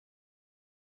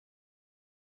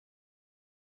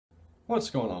What's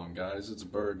going on, guys? It's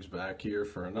Bergs back here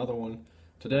for another one.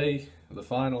 Today, the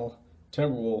final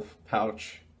Timberwolf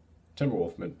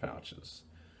mint pouches.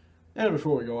 And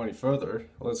before we go any further,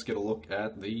 let's get a look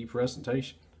at the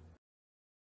presentation.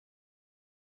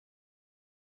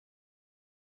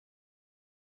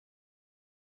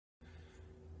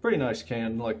 Pretty nice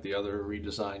can, like the other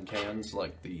redesigned cans,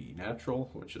 like the Natural,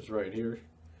 which is right here.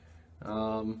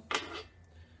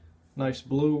 Nice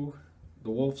blue. The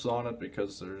wolf's on it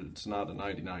because it's not a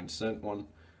 99-cent one.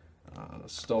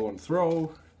 Stow and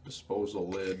throw, disposal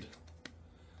lid,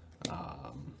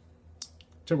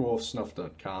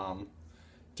 timberwolfsnuff.com.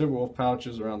 Timberwolf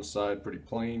pouches around the side, pretty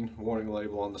plain. Warning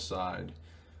label on the side.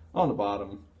 On the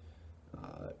bottom,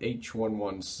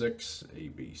 H116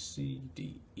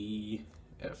 ABCDE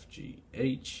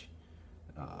FGH.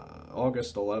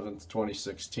 August 11th,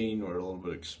 2016, or a little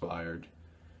bit expired.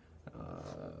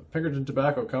 Pinkerton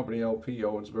Tobacco Company LP,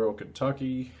 Owensboro,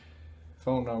 Kentucky.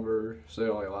 Phone number,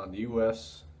 sale only allowed in the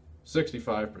U.S.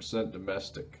 65%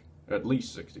 domestic, at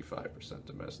least 65%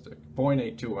 domestic.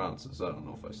 0.82 ounces. I don't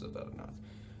know if I said that or not.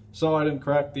 So I didn't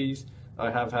crack these. I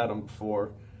have had them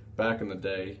before, back in the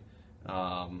day,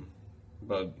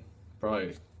 but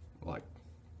probably like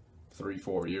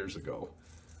 3-4 years ago.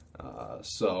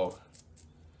 So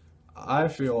I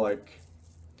feel like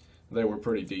they were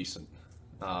pretty decent.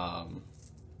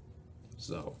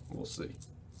 So we'll see.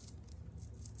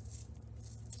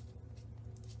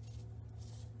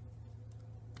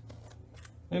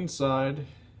 Inside, you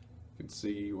can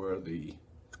see where the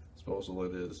disposal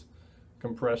lid is.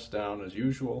 Compressed down as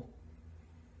usual.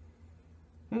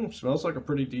 Smells like a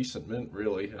pretty decent mint,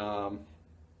 really.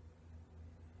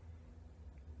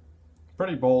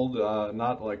 Pretty bold,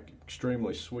 not like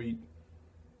extremely sweet,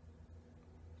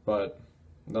 but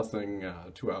nothing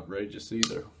too outrageous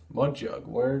either. Mud jug,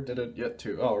 where did it get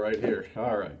to? Oh, right here.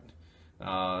 Alright.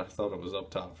 I thought it was up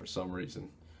top for some reason.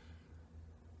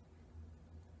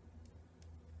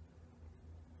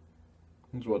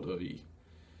 Here's what the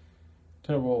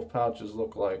Timberwolf pouches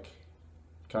look like.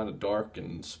 Kind of dark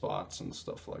in spots and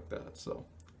stuff like that, so.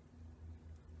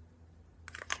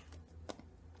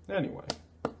 Anyway.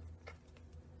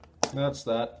 That's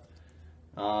that.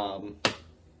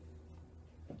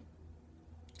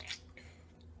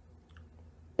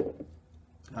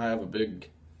 I have a big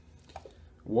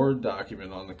Word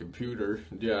document on the computer.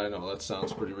 Yeah, I know that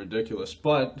sounds pretty ridiculous,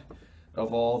 but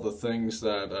of all the things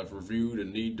that I've reviewed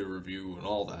and need to review and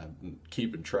all that, and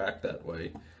keeping track that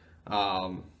way,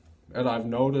 and I've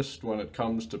noticed when it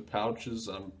comes to pouches,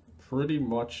 I'm pretty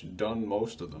much done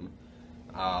most of them.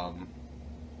 I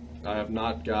have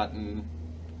not gotten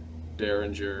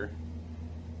Derringer,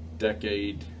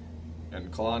 Decade, and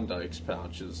Klondike's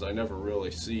pouches. I never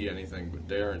really see anything but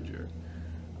Derringer.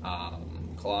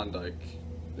 Klondike,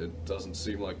 it doesn't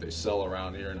seem like they sell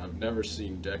around here, and I've never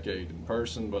seen Decade in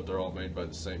person, but they're all made by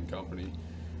the same company.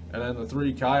 And then the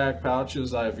 3 kayak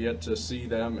pouches, I have yet to see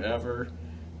them ever.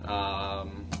 I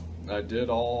did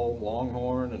all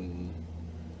Longhorn and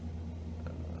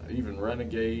even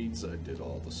Renegades. I did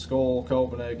all the Skull,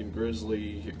 Copenhagen,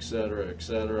 Grizzly, etc.,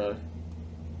 etc.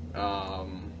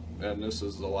 And this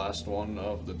is the last one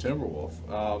of the Timberwolf.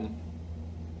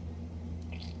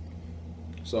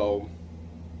 So,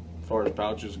 as far as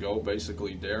pouches go,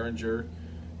 basically Derringer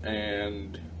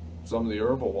and some of the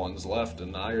herbal ones left,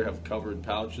 and now you have covered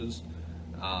pouches.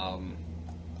 And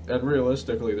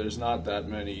realistically, there's not that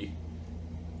many,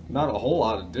 not a whole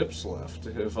lot of dips left.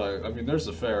 I mean, there's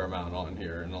a fair amount on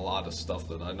here, and a lot of stuff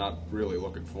that I'm not really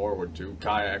looking forward to.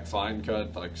 Kayak fine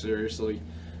cut, like seriously.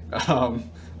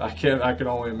 I can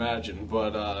only imagine,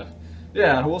 but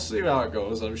yeah, we'll see how it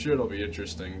goes. I'm sure it'll be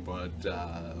interesting, but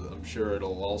I'm sure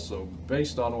it'll also,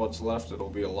 based on what's left, it'll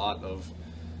be a lot of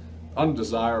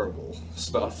undesirable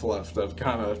stuff left I've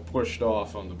kind of pushed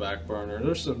off on the back burner.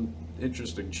 There's some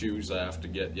interesting chews I have to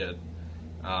get yet,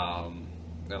 and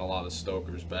a lot of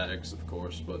Stoker's bags, of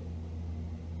course, but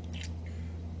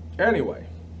anyway,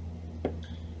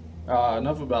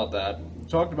 enough about that.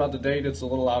 Talked about the date. It's a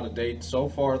little out of date so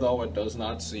far, though. It does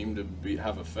not seem to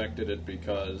have affected it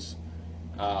because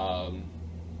I'm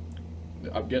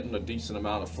getting a decent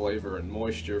amount of flavor and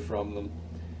moisture from them.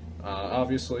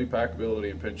 Obviously,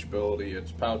 packability and pinchability.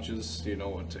 It's pouches. You know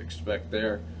what to expect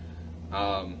there.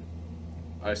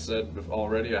 I said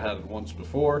already, I had it once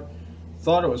before.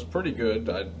 Thought it was pretty good.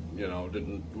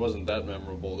 Wasn't that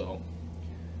memorable though.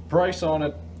 Price on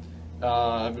it.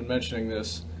 I've been mentioning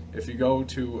this. If you go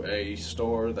to a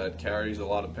store that carries a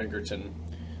lot of Pinkerton,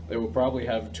 they will probably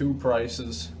have 2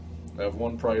 prices. They have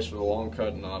one price for the long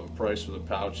cut and they'll have a price for the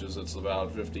pouches. It's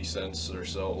about 50 cents or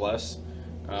so less.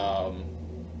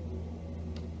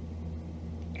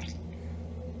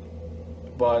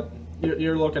 but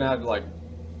you're looking at like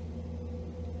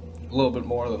a little bit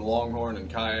more than Longhorn and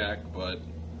Kayak, but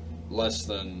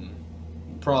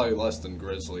probably less than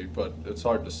Grizzly, but it's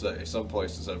hard to say. Some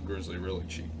places have Grizzly really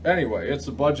cheap. Anyway, it's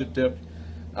a budget dip,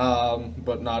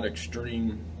 but not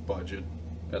extreme budget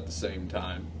at the same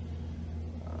time.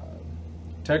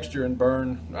 Texture and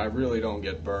burn, I really don't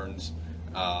get burns,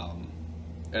 and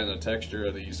the texture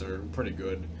of these are pretty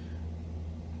good.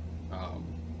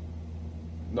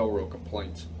 No real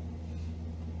complaints.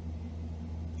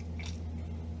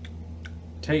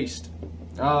 Taste,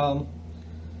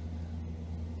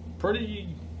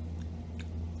 pretty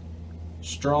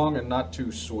strong and not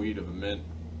too sweet of a mint.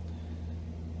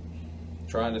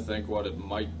 Trying to think what it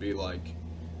might be like.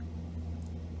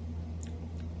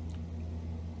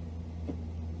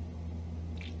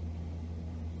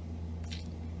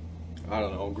 I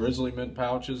don't know, Grizzly mint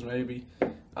pouches maybe.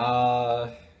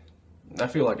 I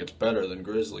feel like it's better than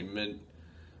Grizzly mint,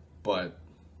 but it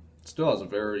still has a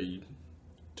very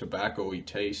tobacco-y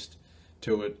taste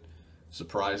to it,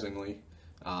 surprisingly.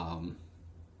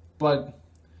 But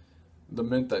the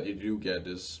mint that you do get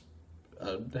is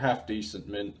a half decent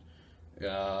mint.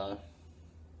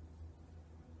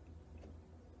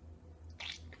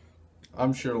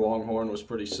 I'm sure Longhorn was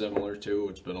pretty similar too.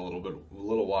 It's been a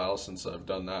little while since I've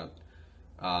done that.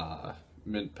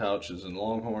 Mint pouches and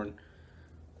Longhorn.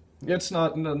 It's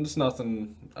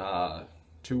nothing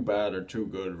too bad or too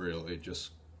good really.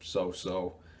 Just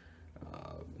so.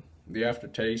 The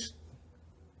aftertaste,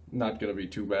 not gonna be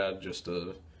too bad. Just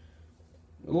a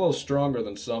little stronger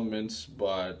than some mints,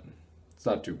 but it's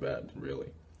not too bad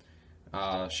really.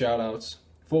 Shout outs,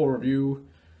 full review.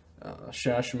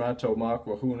 Shashmato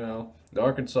Makwahunau, the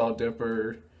Arkansas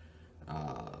Dipper,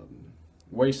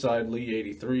 Wayside Lee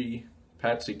 83,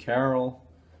 Patsy Carroll,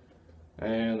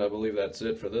 and I believe that's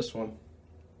it for this one.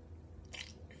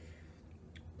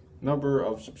 Number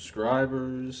of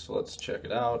subscribers, let's check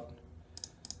it out.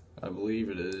 I believe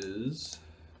it is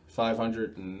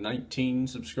 519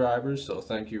 subscribers, so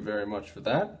thank you very much for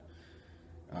that.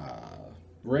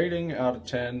 Rating out of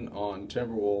 10 on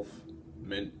Timberwolf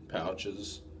mint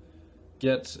pouches.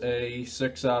 Gets a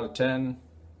 6 out of 10.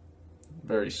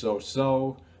 Very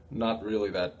so-so. Not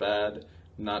really that bad.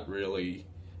 Not really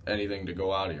anything to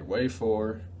go out of your way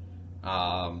for.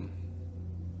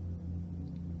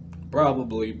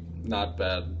 Probably not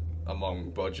bad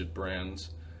among budget brands.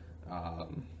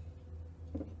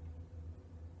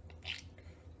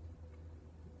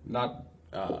 Not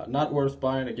worth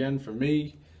buying again for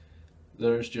me.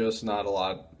 There's just not a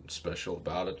lot special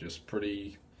about it. Just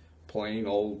pretty plain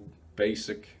old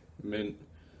basic mint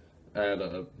at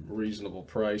a reasonable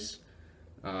price.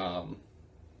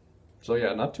 So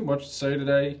yeah, not too much to say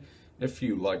today. If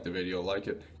you like the video, like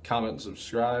it, comment, and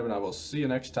subscribe, and I will see you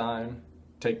next time.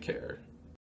 Take care.